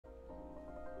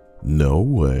No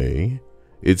way.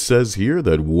 It says here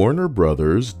that Warner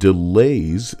Brothers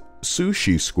delays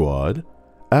Sushi Squad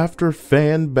after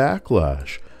fan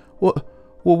backlash. Well,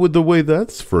 with the way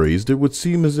that's phrased, it would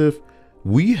seem as if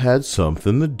we had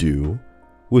something to do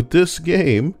with this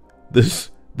game, this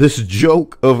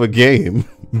joke of a game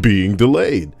being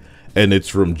delayed. And it's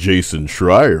from Jason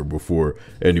Schreier before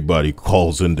anybody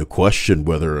calls into question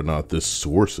whether or not this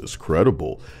source is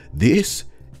credible. This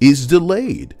is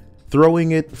delayed,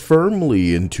 throwing it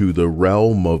firmly into the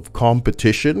realm of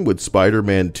competition with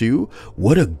Spider-Man 2.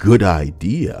 What a good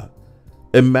idea.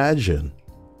 Imagine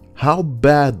how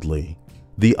badly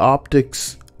the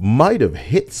optics might have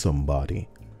hit somebody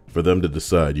for them to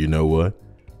decide, you know what?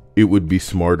 It would be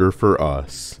smarter for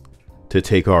us to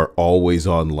take our always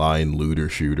online looter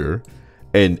shooter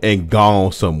and go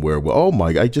somewhere. Well, oh my,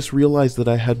 I just realized that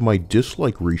I had my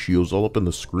dislike ratios all up in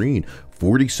the screen.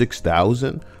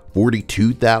 46,000,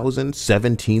 42,000,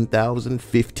 17,000,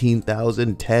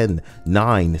 15,000, 10,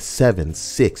 9, 7,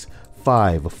 6,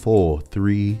 5, 4,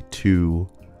 3, 2.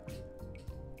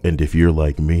 And if you're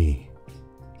like me,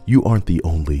 you aren't the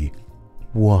only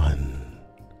one.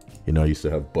 You know, I used to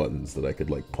have buttons that I could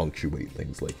like punctuate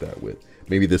things like that with.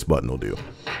 Maybe this button will do.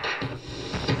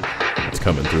 It's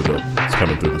coming through the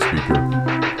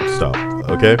speaker. Stop.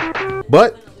 Okay.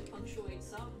 But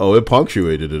oh, it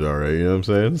punctuated it all right, you know what I'm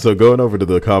saying? So going over to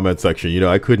the comment section, you know,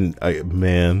 I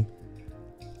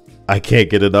can't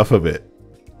get enough of it.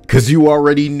 Cause you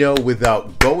already know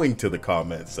without going to the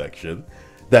comment section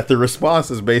that the response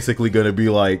is basically gonna be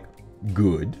like,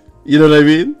 good. You know what I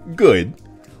mean? Good.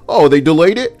 Oh, they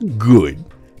delayed it? Good.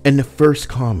 And the first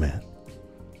comment,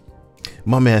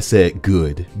 my man said,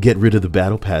 good. Get rid of the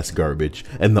battle pass garbage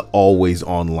and the always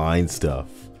online stuff.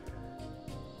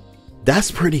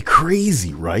 That's pretty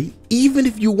crazy, right? Even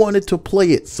if you wanted to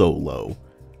play it solo,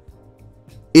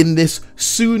 in this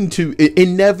soon to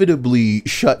inevitably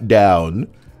shut down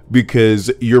because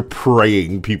you're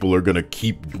praying people are gonna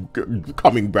keep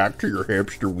coming back to your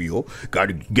hamster wheel.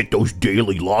 Gotta get those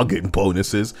daily login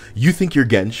bonuses. You think you're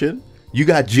Genshin? You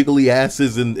got jiggly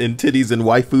asses and titties and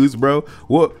waifus, bro?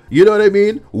 Well, you know what I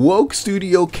mean? Woke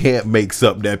Studio can't make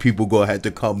something that people gonna have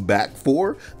to come back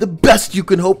for. The best you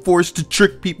can hope for is to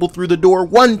trick people through the door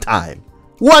one time.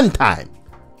 One time.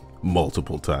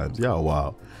 Multiple times. Yeah,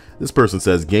 wow. This person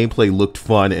says, gameplay looked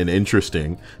fun and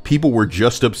interesting. People were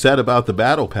just upset about the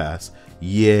battle pass.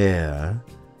 Yeah,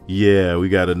 we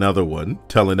got another one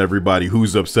telling everybody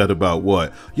who's upset about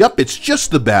what. Yup, it's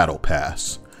just the battle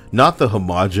pass. Not the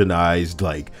homogenized,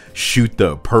 like, shoot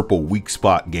the purple weak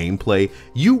spot gameplay.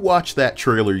 You watch that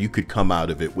trailer, you could come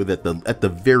out of it with, at the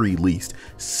very least,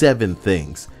 7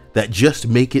 things that just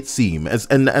make it seem, as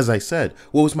I said,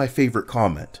 what was my favorite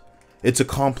comment? It's a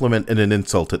compliment and an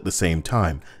insult at the same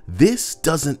time. This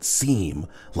doesn't seem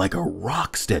like a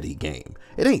Rocksteady game.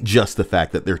 It ain't just the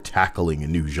fact that they're tackling a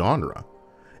new genre.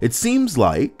 It seems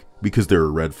like, because there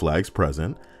are red flags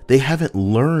present, they haven't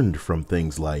learned from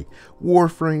things like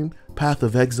Warframe, Path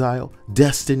of Exile,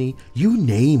 Destiny, you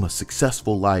name a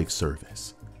successful live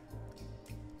service.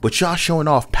 But y'all showing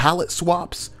off palette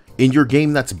swaps in your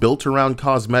game that's built around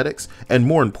cosmetics, and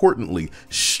more importantly,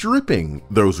 stripping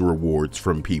those rewards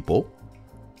from people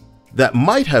that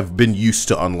might have been used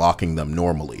to unlocking them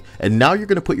normally. And now you're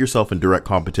going to put yourself in direct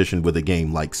competition with a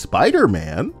game like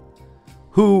Spider-Man,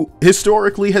 who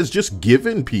historically has just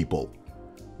given people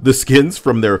the skins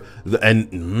from their, I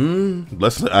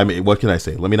mean, what can I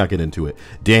say? Let me not get into it.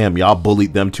 Damn, y'all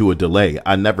bullied them to a delay.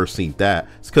 I never seen that.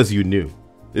 It's because you knew.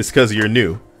 It's because you're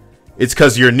new. It's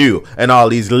because you're new, and all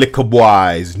these liquor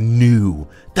boys new.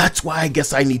 That's why I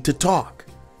guess I need to talk.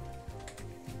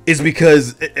 It's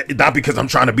because, not because I'm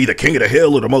trying to be the king of the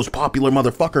hill or the most popular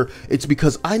motherfucker. It's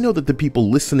because I know that the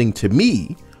people listening to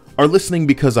me are listening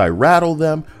because I rattle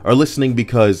them, are listening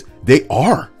because they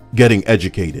are getting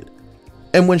educated.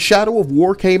 And when Shadow of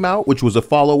War came out, which was a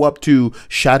follow-up to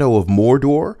Shadow of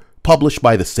Mordor, published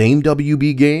by the same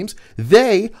WB Games,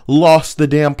 they lost the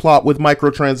damn plot with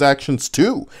microtransactions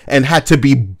too, and had to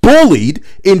be bullied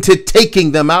into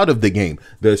taking them out of the game.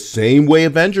 The same way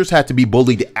Avengers had to be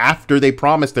bullied after they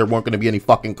promised there weren't going to be any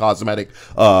fucking cosmetic,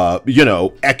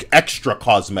 extra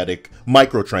cosmetic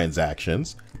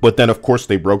microtransactions. But then, of course,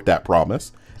 they broke that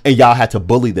promise, and y'all had to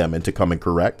bully them into coming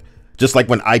correct. Just like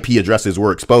when IP addresses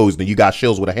were exposed and you got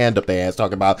shills with a hand up their ass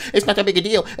talking about, it's not that big a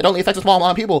deal, it only affects a small amount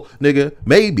of people. Nigga,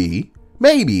 maybe,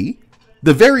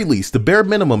 The very least, the bare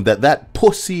minimum that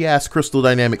pussy-ass Crystal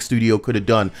Dynamics studio could have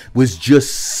done was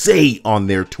just say on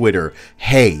their Twitter,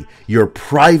 hey, your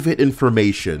private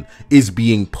information is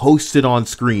being posted on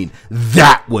screen.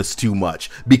 That was too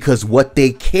much, because what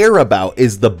they care about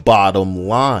is the bottom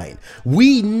line.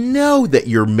 We know that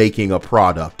you're making a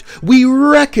product. We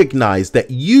recognize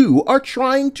that you are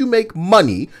trying to make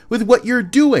money with what you're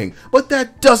doing, but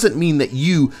that doesn't mean that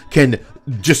you can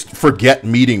just forget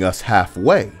meeting us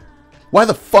halfway. Why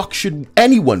the fuck should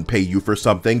anyone pay you for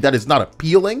something that is not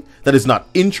appealing, that is not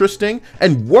interesting,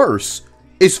 and worse,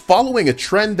 is following a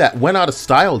trend that went out of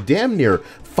style damn near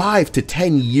 5 to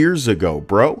 10 years ago,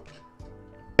 bro?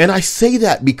 And I say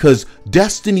that because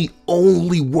Destiny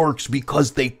only works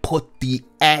because they put the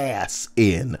ass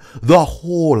in. The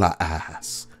whole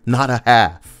ass, not a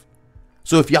half.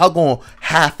 So if y'all gonna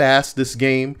half-ass this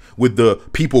game with the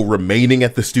people remaining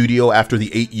at the studio after the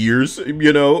 8 years,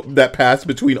 you know, that passed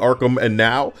between Arkham and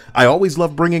now, I always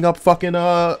love bringing up fucking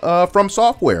From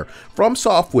Software. From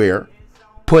Software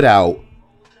put out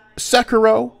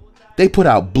Sekiro, they put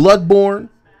out Bloodborne,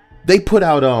 they put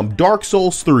out Dark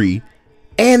Souls 3,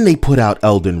 and they put out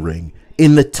Elden Ring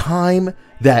in the time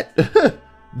that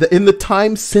in the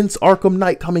time since Arkham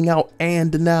Knight coming out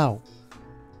and now.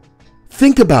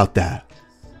 Think about that.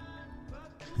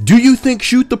 Do you think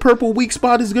Shoot the Purple weak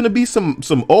spot is going to be some it's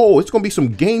going to be some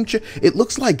game it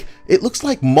looks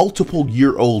like multiple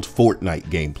year old Fortnite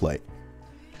gameplay.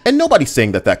 And nobody's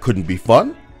saying that couldn't be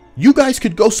fun. You guys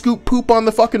could go scoop poop on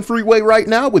the fucking freeway right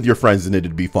now with your friends and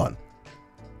it'd be fun.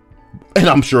 And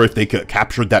I'm sure if they could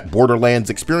capture that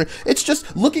Borderlands experience, it's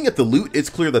just looking at the loot, it's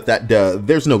clear that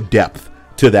there's no depth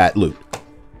to that loot.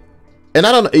 And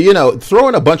I don't, you know,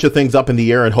 throwing a bunch of things up in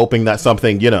the air and hoping that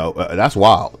something, you know, that's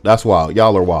wild. That's wild.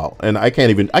 Y'all are wild. And I can't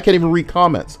even read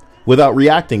comments without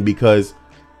reacting because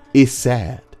it's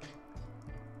sad.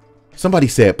 Somebody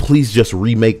said, please just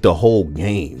remake the whole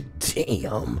game.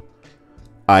 Damn.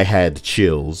 I had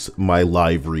chills. My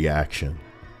live reaction.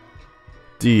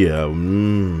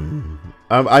 Damn.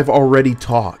 I've already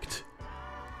talked.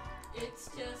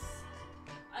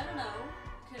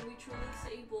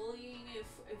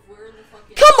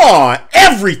 Come on,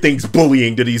 everything's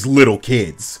bullying to these little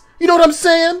kids. You know what I'm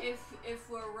saying? If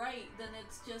we're right, then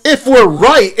it's just... If we're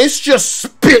right, it's just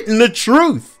spitting the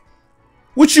truth.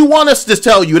 What you want us to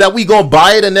tell you, that we gonna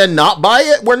buy it and then not buy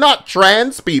it? We're not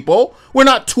trans people. We're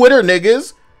not Twitter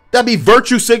niggas. That be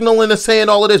virtue signaling and saying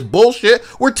all of this bullshit.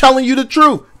 We're telling you the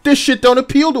truth. This shit don't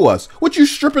appeal to us. What you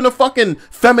stripping the fucking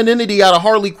femininity out of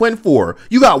Harley Quinn for?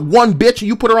 You got one bitch and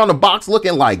you put her on the box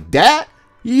looking like that?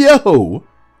 Yo.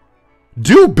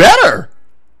 Do better.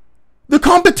 The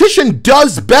competition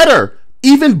does better.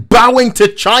 Even bowing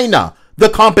to China, the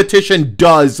competition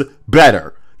does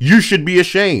better. You should be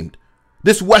ashamed.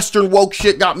 This Western woke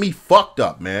shit got me fucked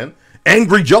up, man.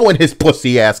 Angry Joe and his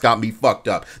pussy ass got me fucked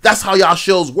up. That's how y'all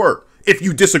shills work. If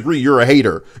you disagree, you're a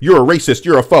hater. You're a racist.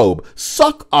 You're a phobe.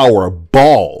 Suck our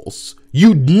balls.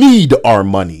 You need our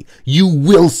money. You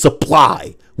will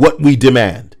supply what we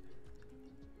demand.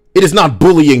 It is not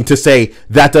bullying to say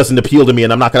that doesn't appeal to me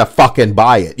and I'm not gonna fucking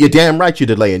buy it. You're damn right you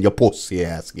delay in your pussy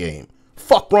ass game.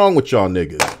 Fuck wrong with y'all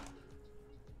niggas.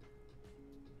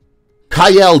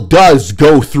 Kyle does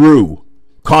go through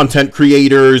content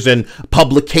creators and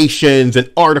publications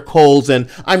and articles, and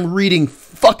I'm reading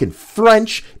fucking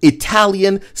French,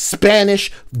 Italian,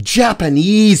 Spanish,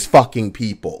 Japanese fucking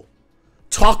people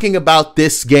talking about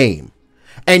this game.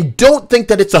 And don't think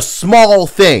that it's a small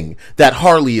thing that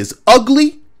Harley is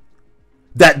ugly,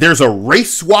 that there's a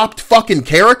race swapped fucking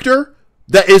character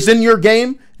that is in your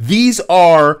game. These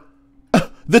are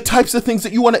the types of things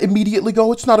that you want to immediately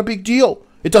go, it's not a big deal.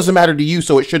 It doesn't matter to you,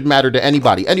 so it shouldn't matter to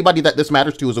anybody. Anybody that this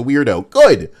matters to is a weirdo.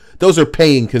 Good. Those are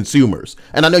paying consumers.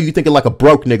 And I know you're thinking like a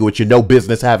broke nigga with your no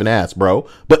business having ass, bro.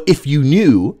 But if you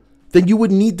knew, then you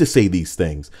wouldn't need to say these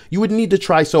things. You wouldn't need to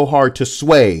try so hard to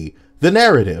sway the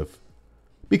narrative.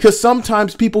 Because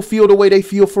sometimes people feel the way they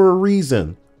feel for a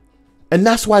reason. And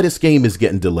that's why this game is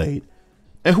getting delayed.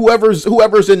 And whoever's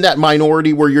in that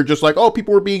minority where you're just like, oh,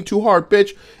 people were being too hard,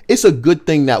 bitch. It's a good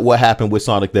thing that what happened with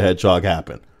Sonic the Hedgehog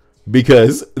happened.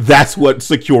 Because that's what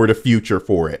secured a future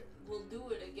for it. We'll do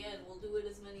it again. We'll do it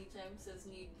as many times as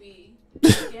need be.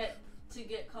 To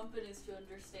get companies to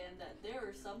understand that there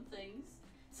are some things,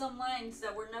 some lines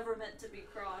that were never meant to be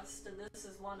crossed. And this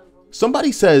is one of them.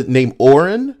 Somebody says, named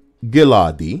Oren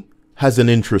Giladi, has an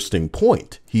interesting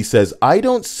point. He says, I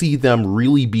don't see them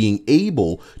really being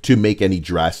able to make any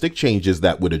drastic changes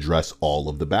that would address all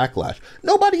of the backlash.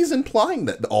 Nobody's implying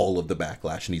that all of the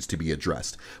backlash needs to be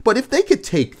addressed. But if they could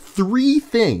take 3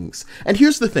 things, and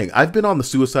here's the thing, I've been on the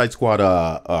Suicide Squad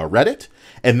Reddit,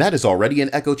 And that is already an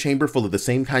echo chamber full of the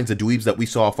same kinds of dweebs that we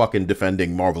saw fucking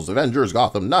defending Marvel's Avengers,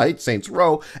 Gotham Knights, Saints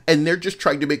Row, and they're just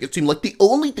trying to make it seem like the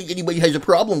only thing anybody has a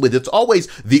problem with, it's always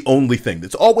the only thing.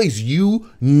 It's always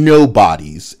you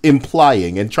nobodies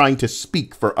implying and trying to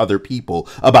speak for other people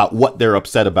about what they're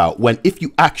upset about, when if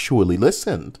you actually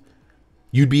listened,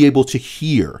 you'd be able to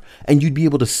hear and you'd be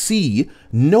able to see,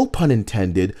 no pun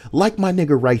intended, like my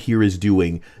nigga right here is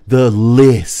doing, the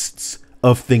lists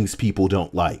of things people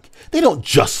don't like. They don't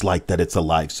just like that it's a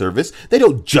live service. They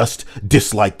don't just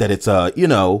dislike that it's a, you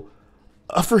know,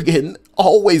 a friggin'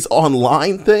 always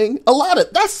online thing. A lot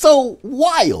of that's so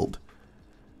wild,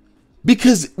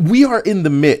 because we are in the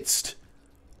midst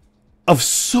of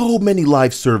so many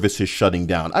live services shutting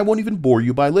down. I won't even bore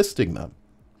you by listing them,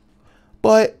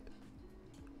 but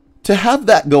to have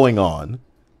that going on,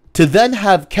 to then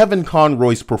have Kevin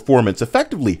Conroy's performance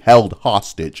effectively held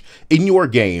hostage in your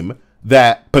game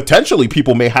that potentially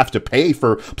people may have to pay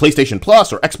for PlayStation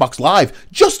Plus or Xbox Live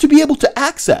just to be able to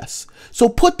access. So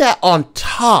put that on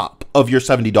top of your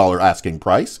 $70 asking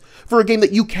price for a game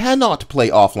that you cannot play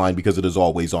offline because it is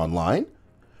always online,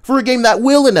 for a game that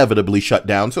will inevitably shut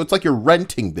down. So it's like you're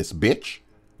renting this bitch.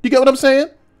 You get what I'm saying?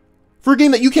 For a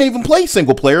game that you can't even play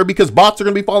single player because bots are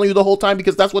going to be following you the whole time,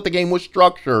 because that's what the game was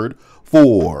structured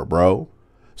for, bro.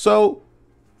 So,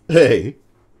 hey,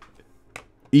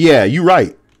 yeah, you're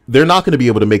right. They're not going to be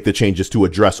able to make the changes to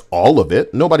address all of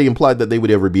it. Nobody implied that they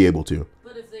would ever be able to.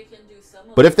 But if they can do some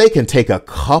of But if they can take a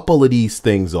couple of these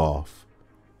things off,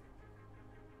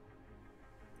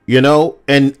 you know,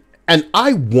 and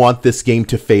I want this game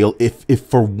to fail if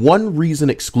for one reason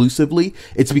exclusively,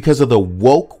 it's because of the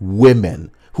woke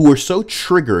women who are so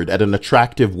triggered at an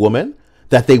attractive woman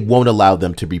that they won't allow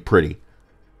them to be pretty.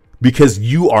 Because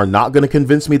you are not going to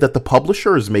convince me that the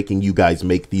publisher is making you guys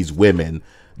make these women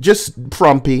just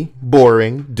frumpy,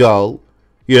 boring, dull,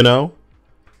 you know?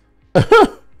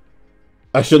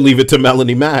 I should leave it to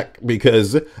Melanie Mac,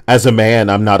 because as a man,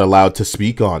 I'm not allowed to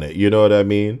speak on it. You know what I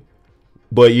mean?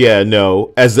 But yeah,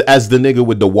 no, as the nigga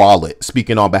with the wallet,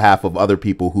 speaking on behalf of other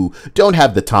people who don't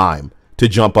have the time to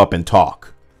jump up and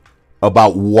talk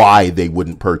about why they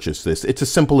wouldn't purchase this. It's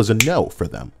as simple as a no for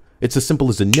them. It's as simple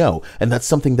as a no. And that's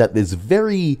something that is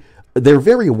they're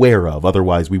very aware of.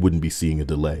 Otherwise, we wouldn't be seeing a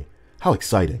delay. How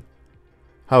exciting.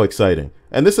 How exciting.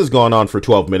 And this has gone on for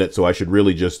 12 minutes, so I should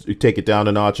really just take it down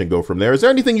a notch and go from there. Is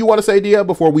there anything you want to say, Dia,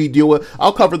 before we deal with...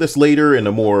 I'll cover this later in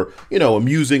a more, you know,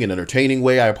 amusing and entertaining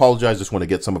way. I apologize. Just want to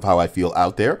get some of how I feel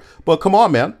out there. But come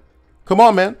on, man. Come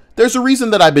on, man. There's a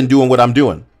reason that I've been doing what I'm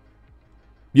doing.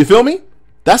 You feel me?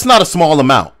 That's not a small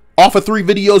amount. Off of 3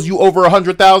 videos, you over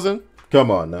 100,000? Come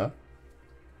on now.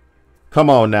 Come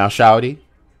on now, shouty.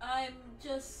 I'm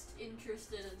just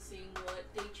interested in seeing what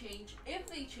they change, if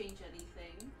they change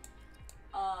anything.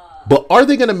 But are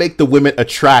they going to make the women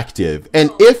attractive? And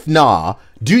No. if not,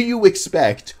 do you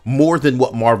expect more than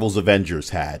what Marvel's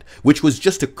Avengers had? Which was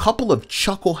just a couple of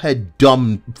chucklehead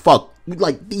dumb fuck.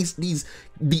 Like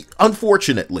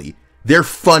unfortunately, they're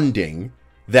funding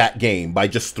that game by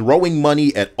just throwing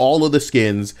money at all of the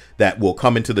skins that will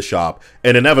come into the shop,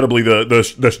 and inevitably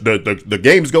the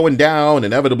game's going down.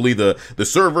 Inevitably the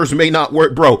servers may not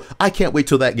work. Bro, I can't wait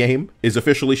till that game is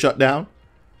officially shut down,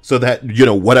 so that, you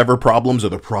know, whatever problems are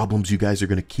the problems you guys are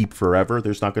going to keep forever.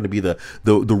 There's not going to be the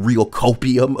real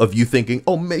copium of you thinking,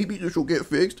 oh, maybe this will get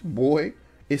fixed. Boy,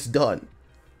 it's done.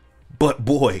 But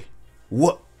boy,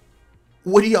 what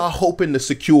are y'all hoping to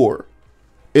secure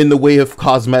in the way of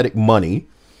cosmetic money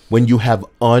when you have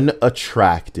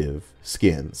unattractive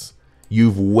skins?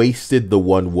 You've wasted the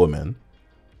one woman.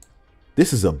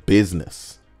 This is a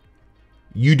business.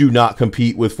 You do not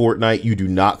compete with Fortnite. You do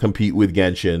not compete with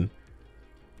Genshin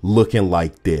looking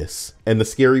like this. And the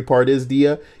scary part is,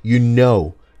 Dia, you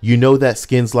know that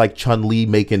skins like Chun-Li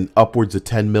making upwards of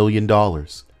 $10 million.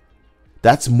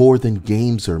 That's more than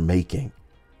games are making.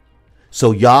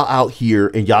 So y'all out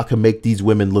here and y'all can make these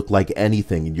women look like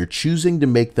anything, and you're choosing to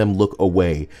make them look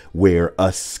away, where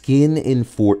a skin in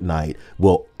Fortnite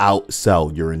will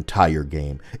outsell your entire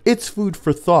game. It's food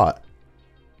for thought.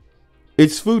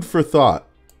 It's food for thought.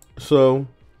 So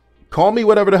call me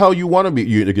whatever the hell you want to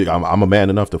be. I'm a man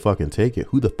enough to fucking take it.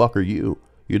 Who the fuck are you?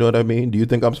 You know what I mean? Do you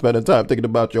think I'm spending time thinking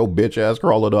about your bitch ass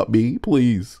crawling up me?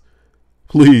 Please.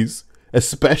 Please.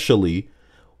 Especially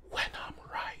when I'm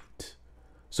right.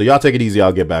 So y'all take it easy.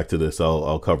 I'll get back to this.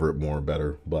 I'll cover it more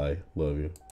better. Bye. Love you.